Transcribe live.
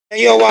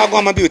Hey, yo,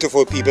 welcome my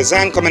beautiful people.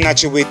 I'm coming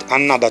at you with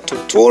another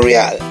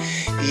tutorial.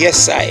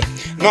 Yes, I.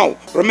 Now,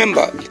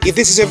 remember, if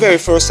this is your very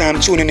first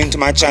time tuning into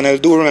my channel,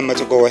 do remember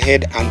to go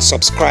ahead and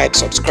subscribe,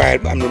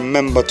 and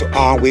remember to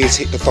always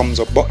hit the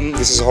thumbs up button.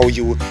 This is how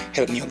you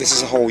help me. This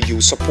is how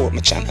you support my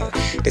channel.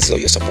 This is how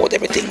you support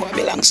everything that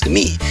belongs to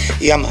me.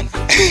 Yeah, man.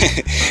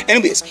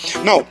 Anyways,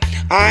 now,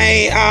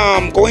 I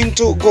am going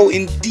to go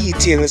in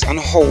details on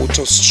how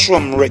to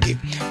strum reggae.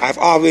 I've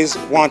always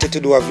wanted to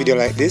do a video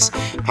like this.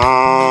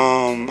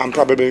 I'm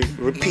probably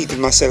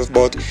repeating myself,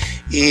 but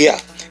yeah,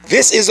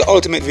 this is the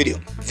ultimate video.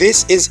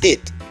 This is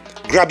it.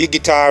 Grab your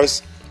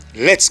guitars,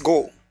 let's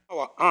go.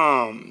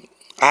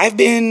 I've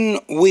been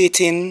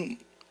waiting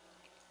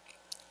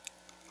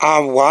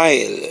a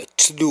while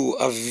to do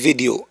a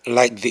video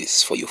like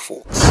this for you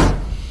folks,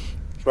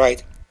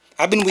 right?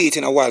 I've been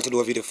waiting a while to do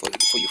a video for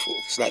you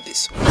folks like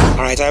this.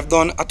 Alright, I've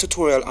done a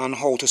tutorial on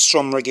how to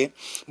strum reggae,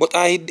 but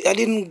I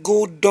didn't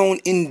go down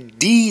in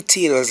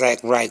details,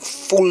 like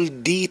full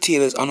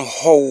details on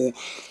how,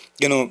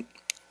 you know,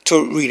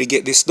 to really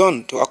get this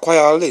done, to acquire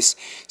all this.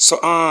 So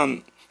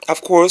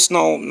of course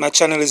now my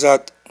channel is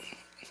at,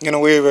 you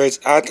know, wherever it's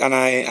at, and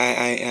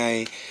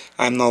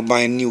I'm now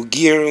buying new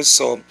gears,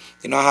 so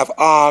you know I have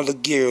all the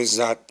gears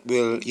that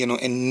will, you know,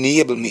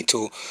 enable me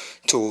to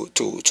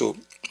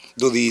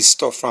do these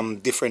stuff from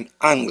different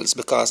angles,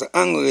 because the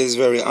angle is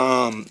very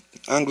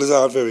angles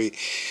are very,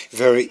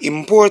 very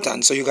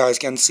important, so you guys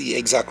can see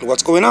exactly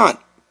what's going on.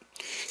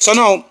 So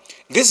now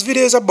this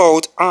video is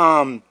about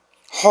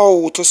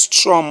how to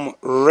strum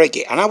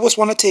reggae, and I just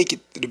want to take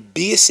it to the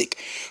basic,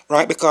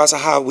 right? Because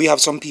we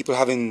have some people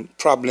having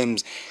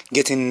problems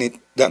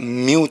getting that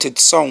muted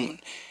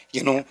sound,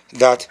 you know,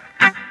 that.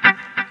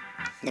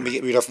 Let me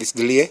get rid of this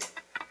delay.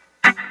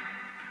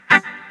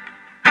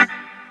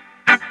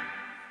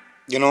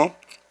 You know,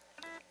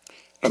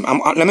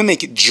 let me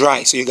make it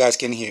dry so you guys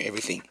can hear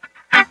everything.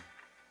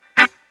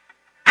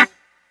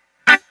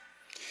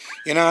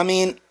 You know what I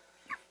mean?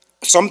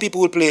 Some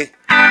people will play,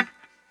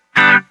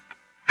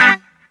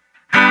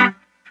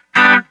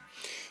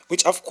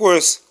 which of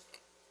course,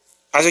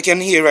 as you can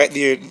hear right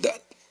there,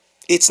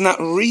 it's not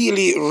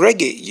really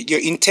reggae. Your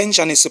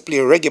intention is to play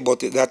reggae,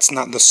 but that's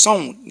not the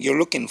sound you're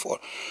looking for,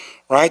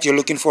 right? You're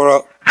looking for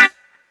a,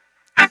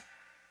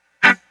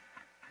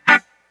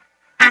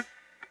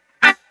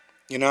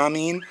 you know what I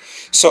mean?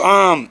 So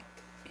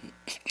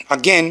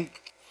again,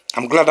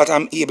 I'm glad that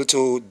I'm able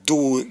to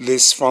do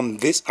this from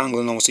this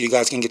angle now, so you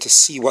guys can get to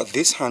see what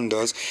this hand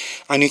does,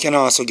 and you can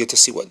also get to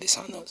see what this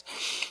hand does.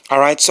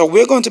 Alright, so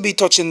we're going to be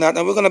touching that,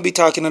 and we're going to be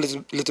talking a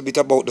little bit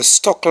about the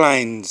stock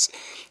lines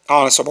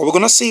also, but we're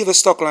going to save the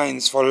stock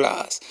lines for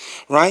last,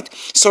 right?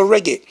 So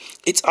reggae,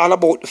 it's all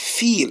about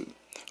feel,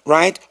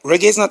 right?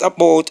 Reggae is not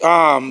about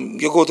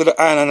you go to the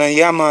island and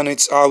yeah man,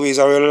 it's always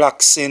a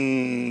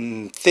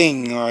relaxing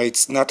thing, or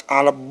it's not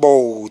all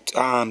about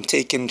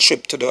taking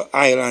trip to the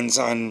islands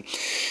and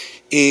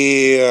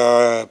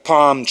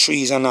palm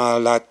trees and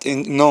all that.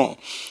 No,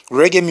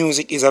 reggae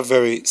music is a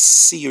very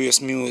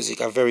serious music,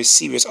 a very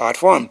serious art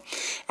form.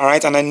 All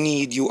right, and I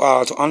need you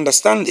all to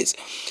understand this,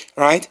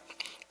 right?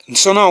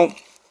 So now,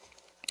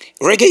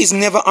 reggae is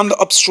never on the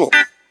upstroke,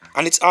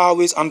 and it's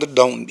always on the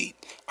downbeat.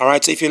 All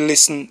right, so if you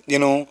listen, you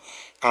know,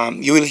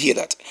 you will hear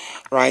that,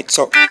 right?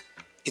 So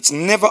it's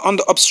never on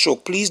the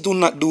upstroke. Please do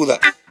not do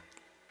that.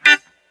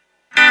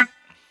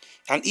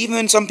 And even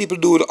when some people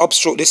do the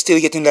upstroke, they're still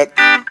getting that.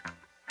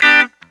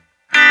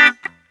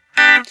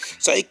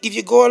 So if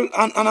you go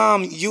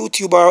on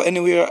YouTube or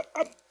anywhere,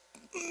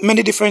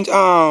 many different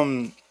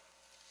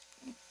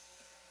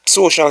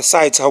social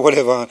sites or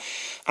whatever,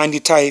 and you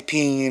type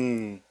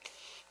in,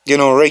 you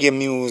know, reggae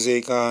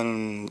music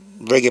and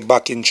reggae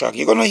backing track,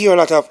 you're gonna hear a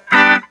lot of.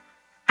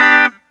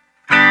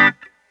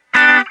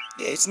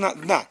 Yeah, it's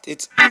not that.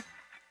 It's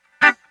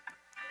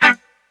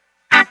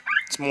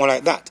more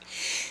like that.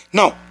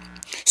 Now,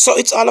 so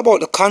it's all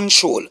about the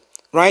control,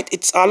 right?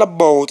 It's all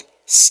about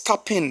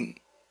stopping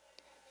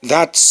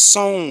that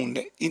sound.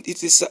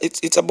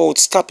 It's about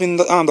stopping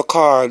the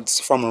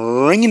cards from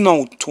ringing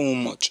out too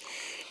much,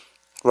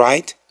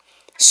 right?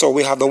 So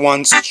we have the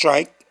one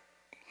strike,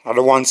 or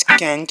the one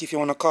skank, if you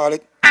want to call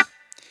it.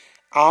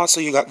 Also,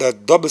 you got the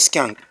double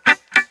skank.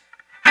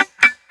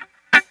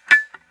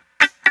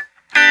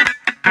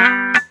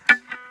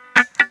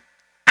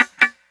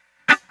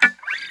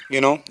 You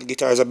know, the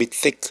guitar is a bit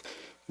thick,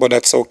 but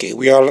that's okay.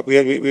 We're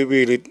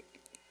really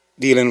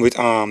dealing with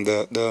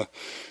the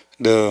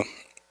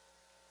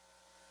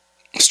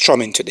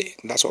strumming today.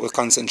 That's what we're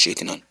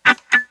concentrating on.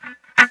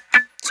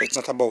 So it's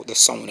not about the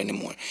sound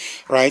anymore,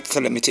 right? So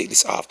let me take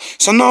this off.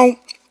 So now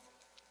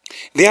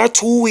there are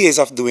two ways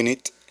of doing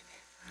it,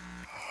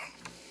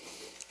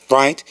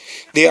 right?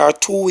 There are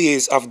two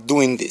ways of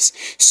doing this.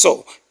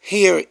 So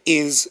here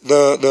is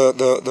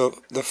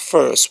the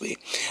first way.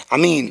 I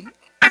mean,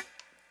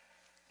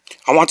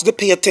 I want you to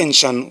pay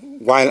attention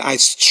while I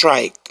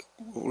strike.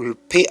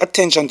 Pay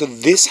attention to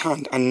this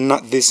hand and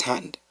not this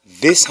hand.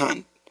 This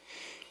hand.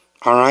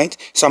 Alright?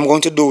 So I'm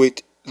going to do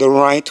it the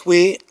right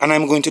way, and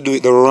I'm going to do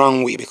it the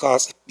wrong way,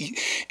 because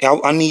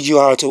I need you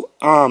all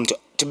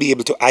to be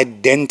able to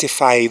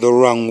identify the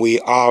wrong way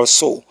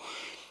also.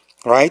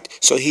 Right?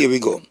 So here we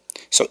go.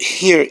 So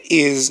here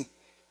is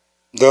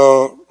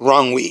the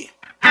wrong way.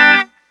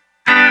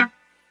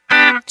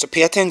 So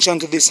pay attention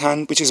to this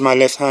hand, which is my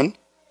left hand.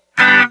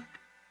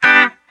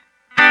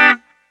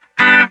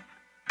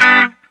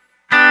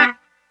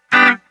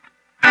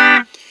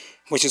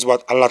 Which is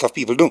what a lot of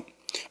people do.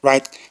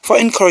 Right? For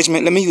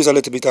encouragement, let me use a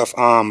little bit of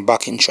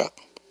backing track.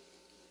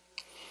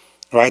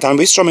 Right? And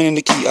we're strumming in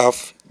the key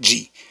of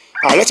G.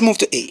 Alright, let's move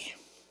to A.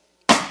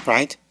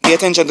 Right? Pay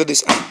attention to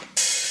this hand.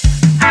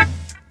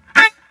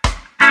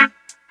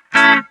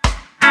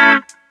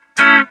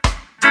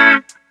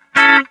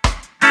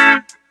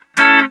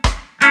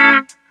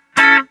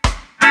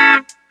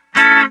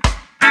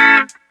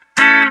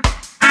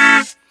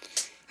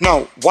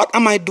 Now, what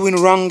am I doing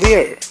wrong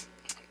there?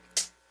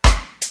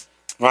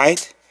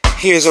 Right?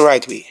 Here's the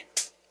right way.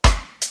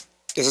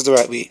 This is the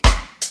right way.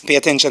 Pay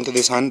attention to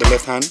this hand, the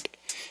left hand.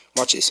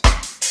 Watch this.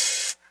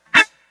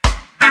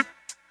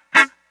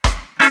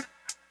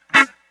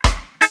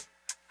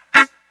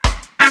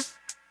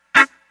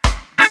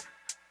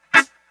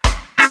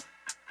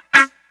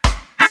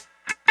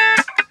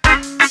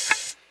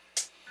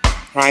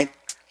 Right?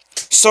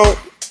 So,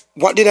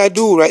 what did I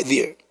do right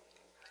there?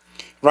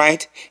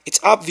 Right? It's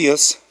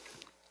obvious.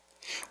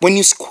 When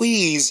you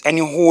squeeze and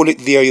you hold it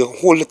there, you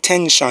hold the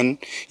tension,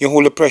 you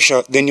hold the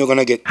pressure, then you're going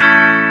to get...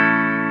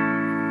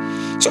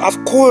 So,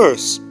 of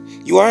course,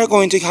 you are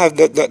going to have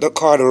the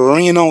card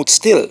ringing out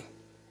still.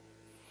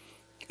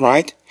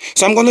 Right?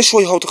 So, I'm going to show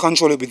you how to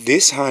control it with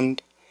this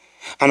hand,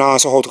 and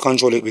also how to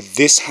control it with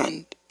this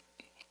hand.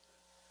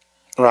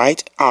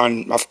 Right?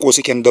 And, of course,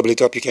 you can double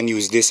it up. You can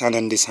use this hand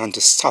and this hand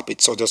to stop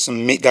it. So, just to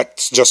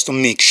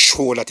make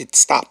sure that it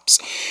stops.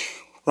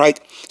 Right?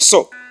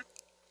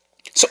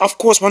 So of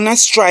course, when I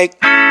strike,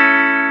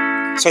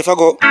 so if I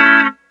go,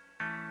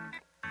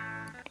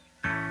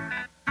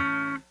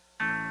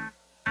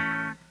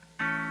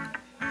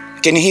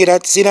 can you hear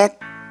that? See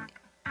that?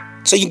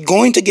 So you're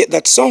going to get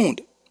that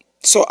sound.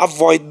 So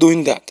avoid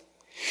doing that.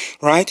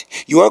 Right?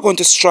 You are going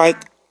to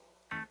strike,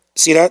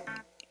 see that?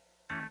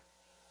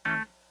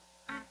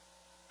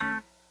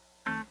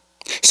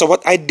 So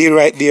what I did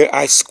right there,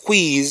 I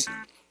squeeze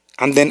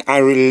and then I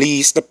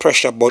release the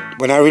pressure. But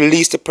when I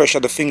release the pressure,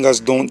 the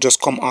fingers don't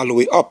just come all the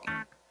way up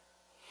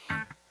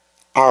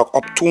or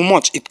up too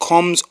much. It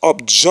comes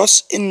up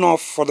just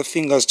enough for the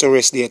fingers to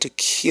rest there to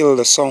kill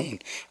the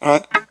sound.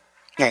 Alright?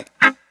 Right.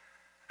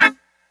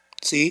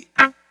 See?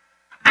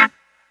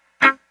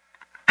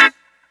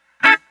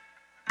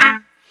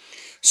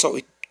 So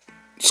it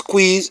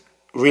squeeze,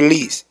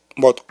 release,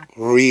 but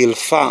real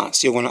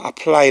fast. You're going to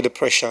apply the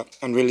pressure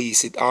and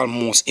release it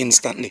almost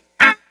instantly.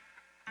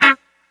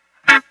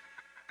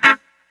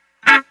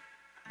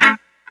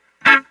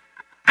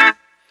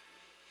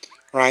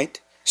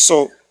 Right?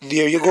 So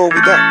there you go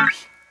with that.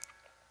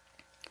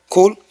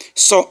 Cool?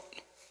 So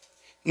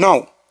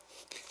now,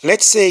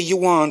 let's say you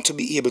want to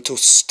be able to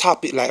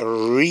stop it, like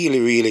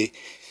really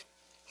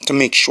to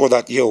make sure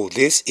that, yo,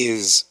 this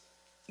is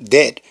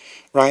dead.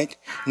 Right?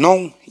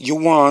 Now you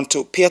want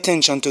to pay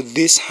attention to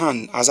this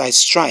hand as I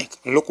strike.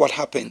 Look what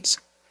happens.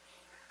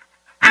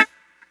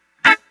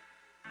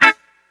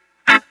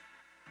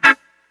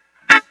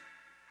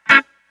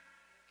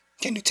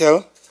 Can you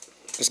tell?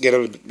 Let's get a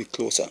little bit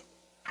closer.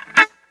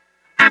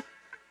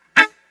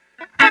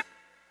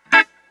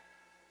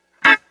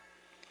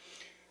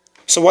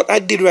 So what I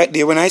did right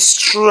there, when I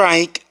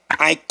strike,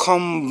 I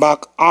come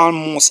back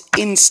almost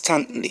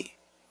instantly.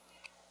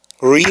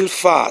 Real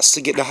fast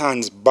to get the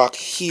hands back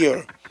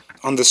here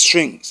on the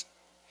strings.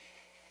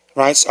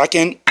 Right? So I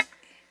can...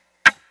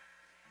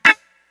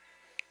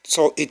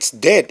 So it's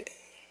dead.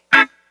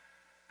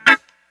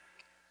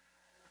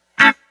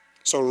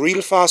 So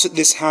real fast with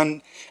this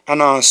hand,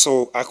 and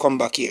also I come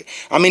back here.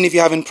 I mean, if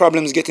you're having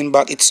problems getting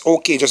back, it's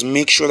okay. Just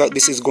make sure that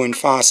this is going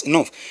fast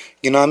enough.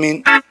 You know what I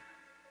mean?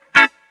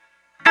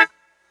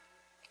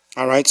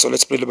 Alright, so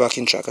let's play the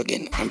backing track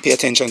again and pay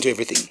attention to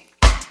everything.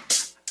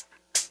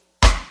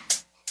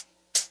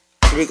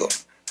 Here we go.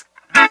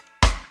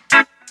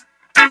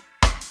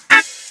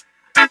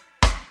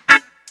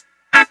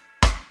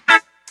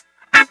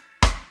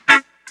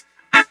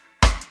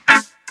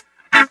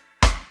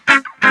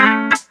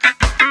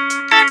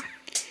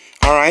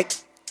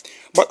 Alright,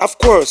 but of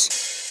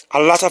course, a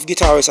lot of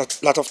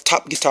guitarists, a lot of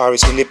top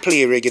guitarists, when they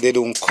play reggae, they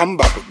don't come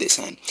back with this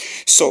hand.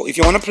 So if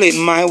you want to play it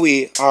my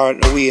way, or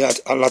the way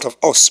that a lot of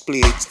us play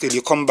it, still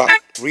you come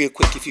back real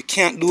quick. If you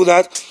can't do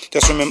that,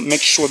 just remember,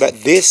 make sure that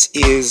this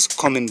is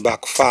coming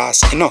back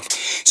fast enough.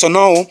 So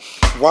now,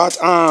 what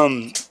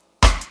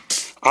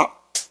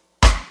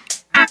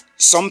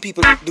some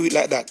people do it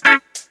like that,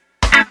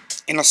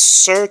 in a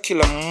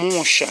circular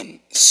motion,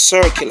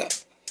 circular.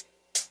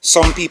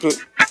 Some people,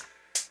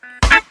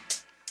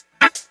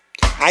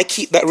 I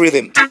keep that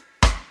rhythm.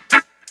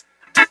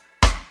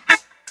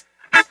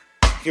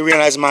 You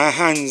realize my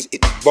hands,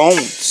 it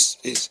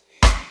bounces.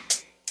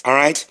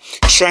 Alright?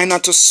 Try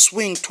not to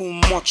swing too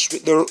much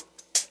with the...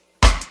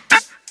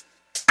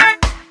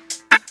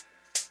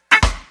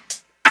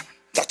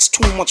 That's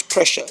too much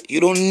pressure. You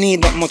don't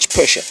need that much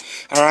pressure.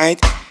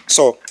 Alright?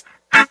 So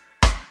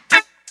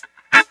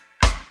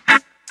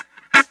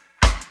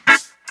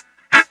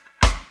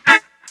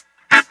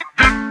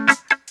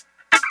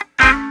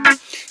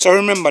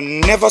remember,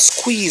 never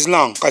squeeze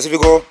long, because if you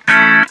go,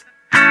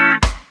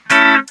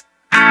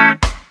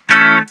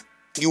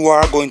 you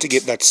are going to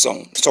get that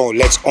sound. So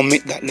let's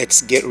omit that.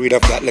 Let's get rid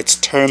of that. Let's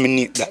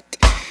terminate that.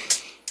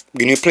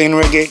 When you're playing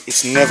reggae,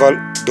 it's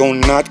never, do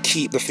not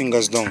keep the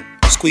fingers down.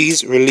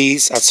 Squeeze,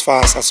 release as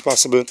fast as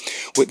possible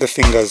with the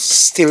fingers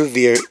still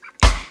there,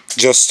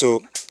 just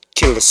to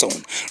kill the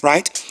sound,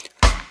 right?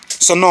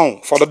 So now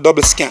for the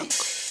double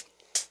skank.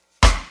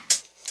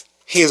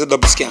 Here's a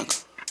double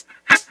skank.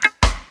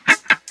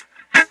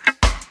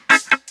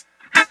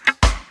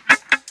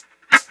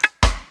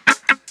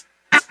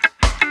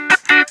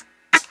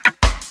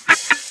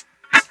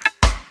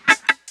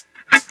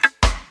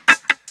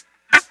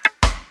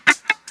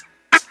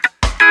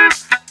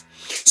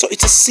 So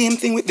it's the same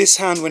thing with this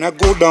hand. When I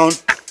go down,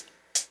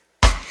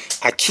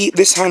 I keep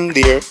this hand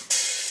there,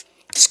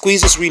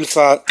 squeeze this real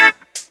fast.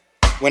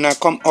 When I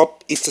come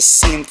up, it's the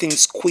same thing,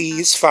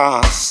 squeeze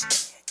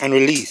fast and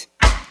release.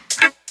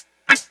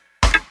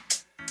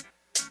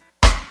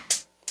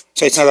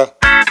 So it's not a...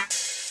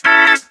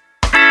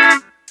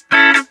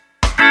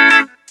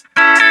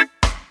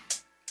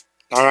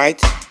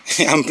 Alright,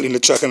 I'm playing the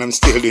track and I'm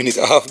still doing it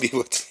off beat,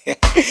 but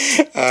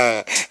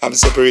I'm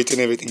separating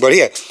everything. But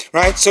yeah,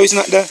 right, so it's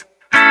not the...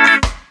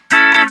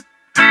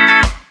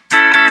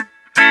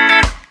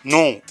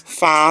 No,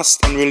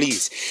 fast and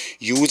release.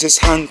 Use his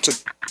hand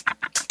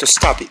to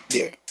stop it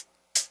there.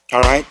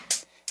 Alright?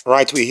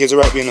 Right way. Here's the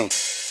right way now.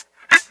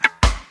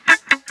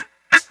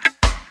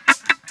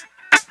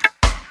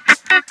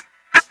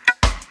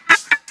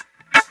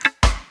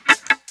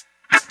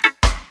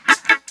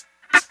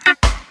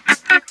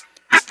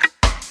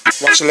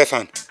 Watch the left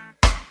hand.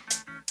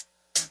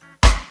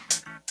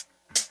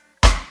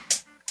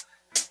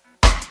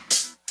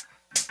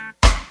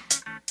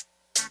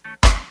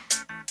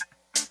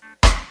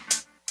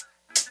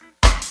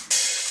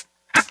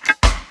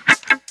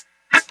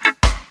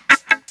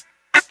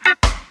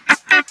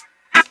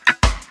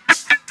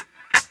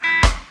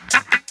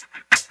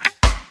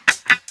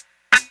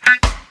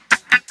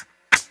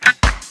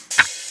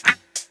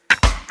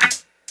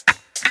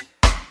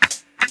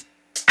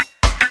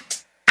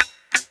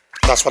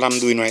 That's what I'm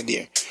doing right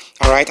there.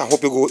 Alright, I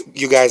hope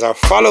you guys are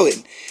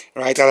following.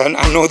 Right,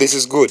 I know this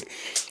is good.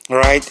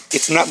 Alright,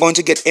 it's not going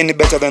to get any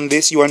better than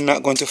this. You are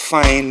not going to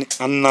find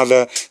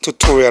another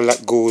tutorial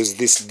that goes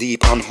this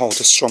deep on how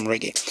to strum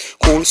reggae.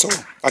 Cool, so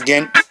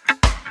again.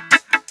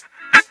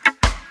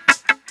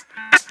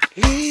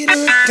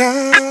 Little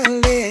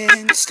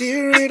darling,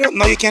 steer it up.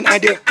 Now you can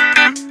add it.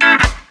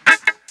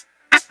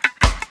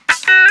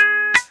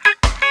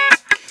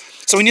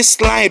 So when you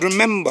slide,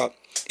 remember,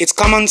 it's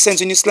common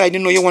sense. When you slide, you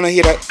know you want to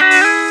hear that.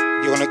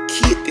 You want to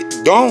keep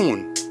it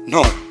down.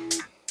 No.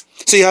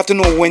 So you have to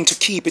know when to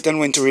keep it and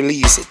when to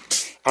release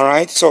it.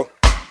 Alright? So.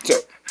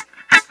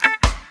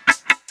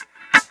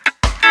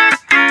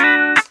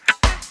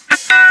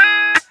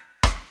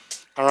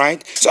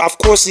 Alright? So of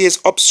course there's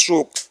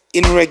upstroke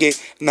in reggae,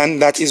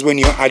 and that is when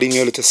you're adding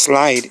your little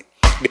slide.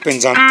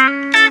 Depends on.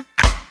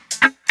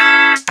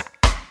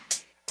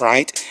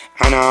 Right?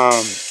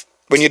 And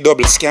when you're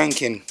double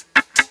skanking,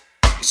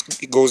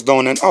 it goes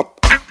down and up,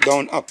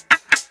 down, up,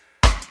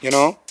 you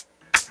know.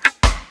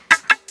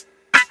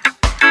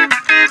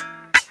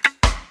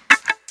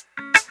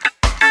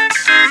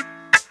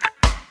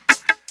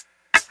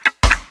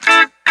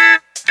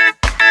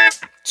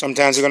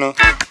 Sometimes you're gonna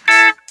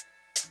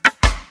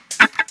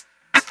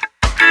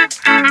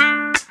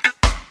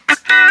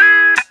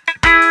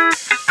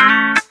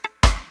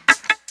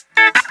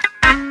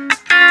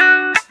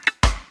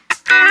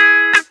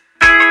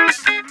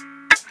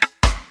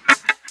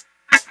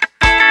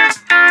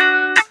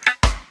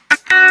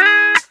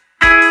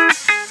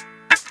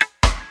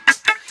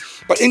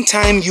but in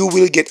time you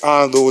will get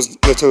all those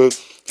little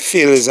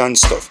fills and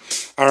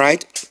stuff.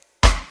 Alright,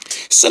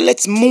 so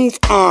let's move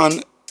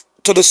on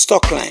to the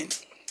stock line.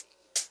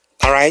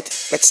 Alright,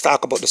 let's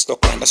talk about the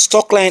stock line. The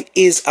stock line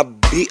is a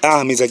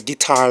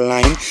guitar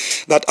line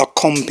that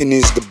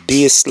accompanies the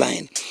bass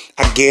line.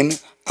 Again,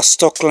 a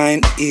stock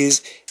line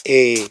is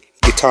a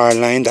guitar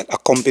line that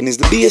accompanies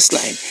the bass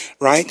line,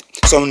 right?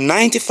 So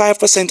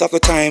 95% of the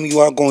time you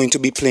are going to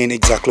be playing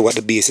exactly what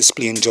the bass is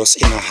playing,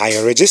 just in a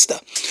higher register.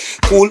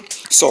 Cool.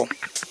 So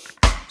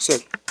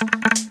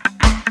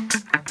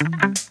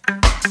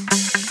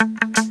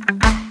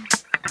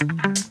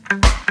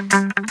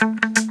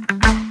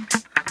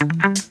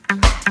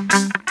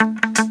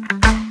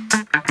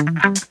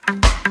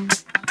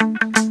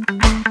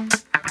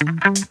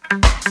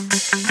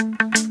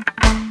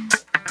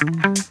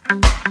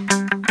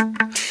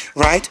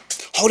right?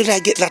 How did I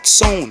get that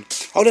sound?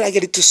 How did I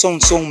get it to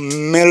sound so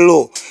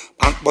mellow?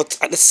 But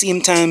at the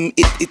same time,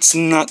 it's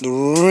not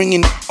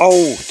ringing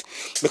out.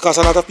 because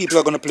a lot of people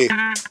are going to play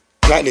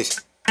like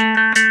this.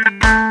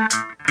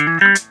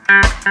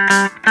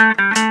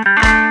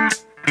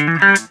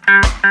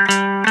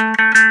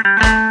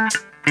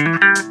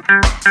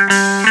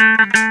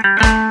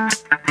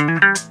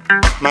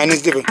 Mine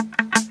is different.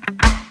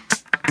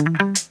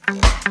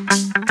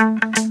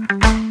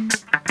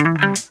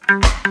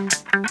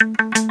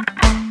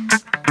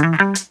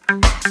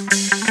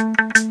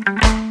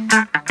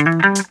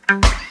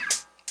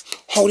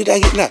 How did I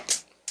get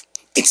that?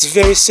 It's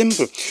very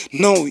simple.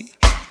 No,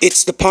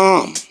 it's the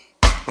palm,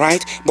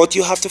 right? But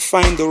you have to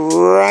find the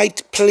right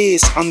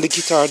place on the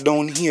guitar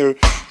down here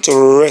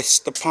to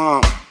rest the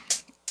palm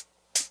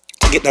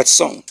to get that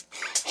sound.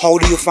 How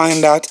do you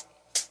find that?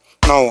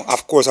 Now,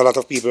 of course, a lot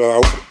of people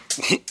are,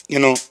 you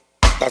know,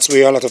 that's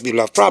where a lot of people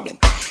have problems,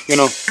 you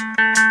know.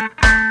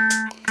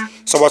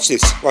 So watch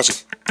this, watch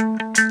it.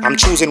 I'm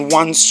choosing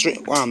one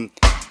string, and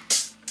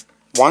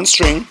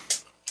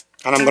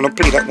I'm gonna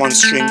play that one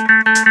string,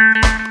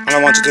 and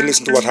I want you to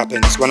listen to what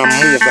happens when I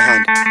move the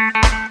hand.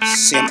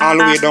 See, I'm all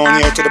the way down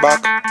here to the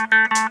back,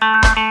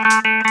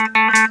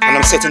 and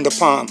I'm setting the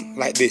palm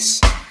like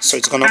this, so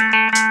it's gonna,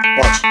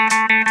 watch.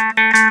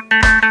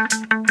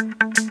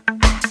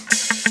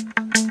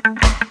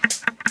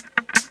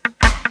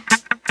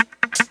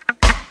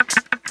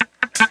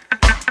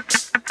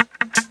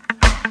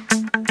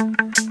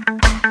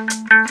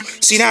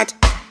 See that?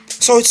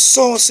 So it's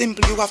so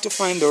simple. You have to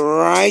find the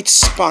right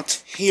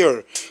spot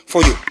here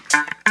for you.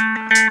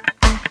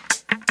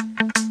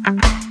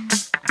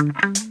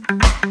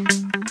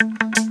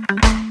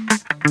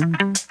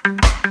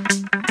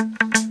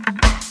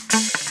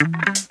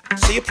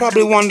 So you're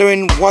probably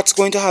wondering what's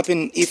going to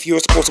happen if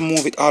you're supposed to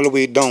move it all the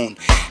way down.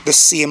 The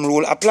same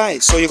rule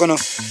applies. So you're gonna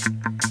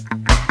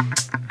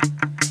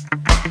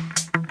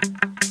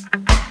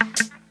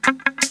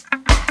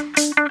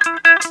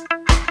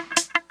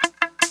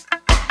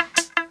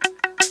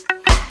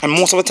and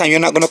most of the time you're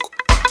not gonna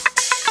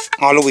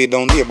all the way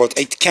down there, but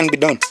it can be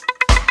done.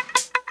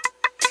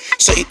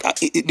 So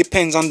it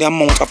depends on the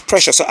amount of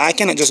pressure. So I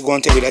cannot just go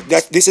and tell you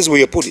that this is where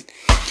you put it.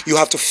 You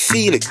have to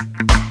feel it.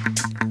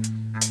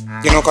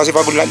 You know, because if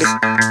I go like this,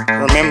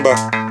 remember,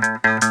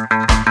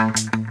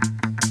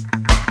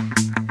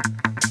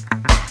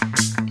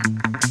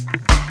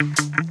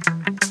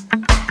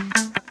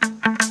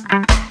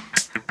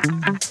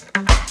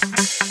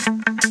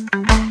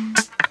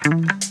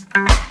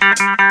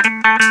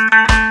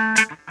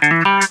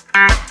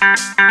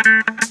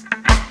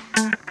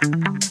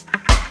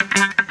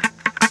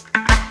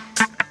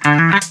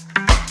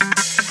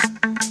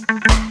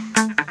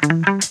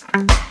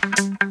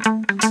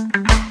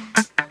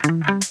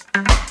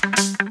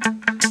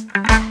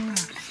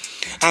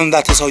 and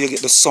that is how you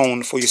get the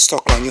sound for your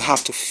stock line. You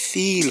have to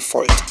feel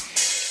for it.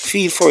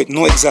 Feel for it.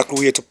 Know exactly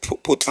where to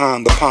put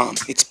on the palm.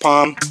 It's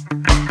palm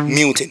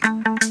muting.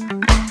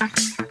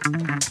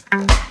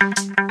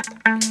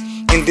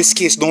 In this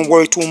case, don't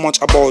worry too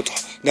much about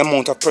the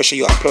amount of pressure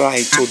you apply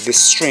to the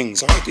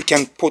strings. Alright, you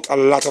can put a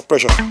lot of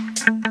pressure.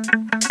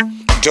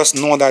 Just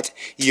know that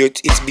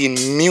it's being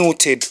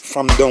muted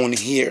from down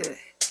here.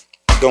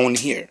 Down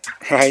here,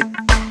 right?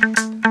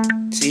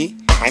 See,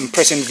 I'm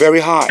pressing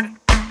very hard.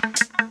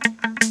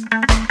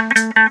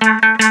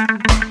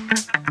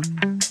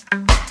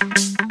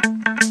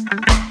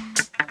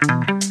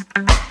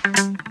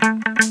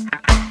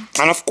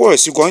 And of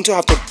course, you're going to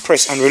have to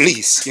press and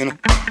release, you know.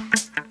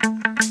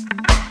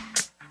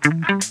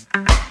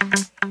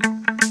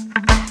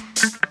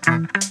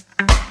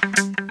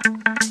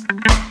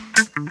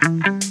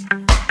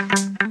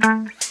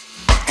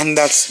 And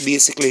that's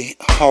basically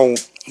how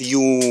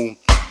you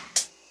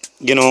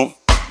know,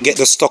 get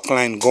the stock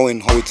line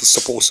going how it is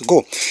supposed to go.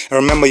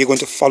 And remember, you're going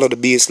to follow the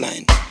bass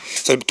line.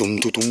 So boom,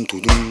 boom, boom,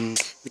 boom,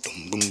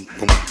 boom,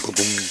 boom,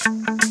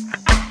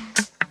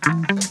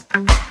 boom.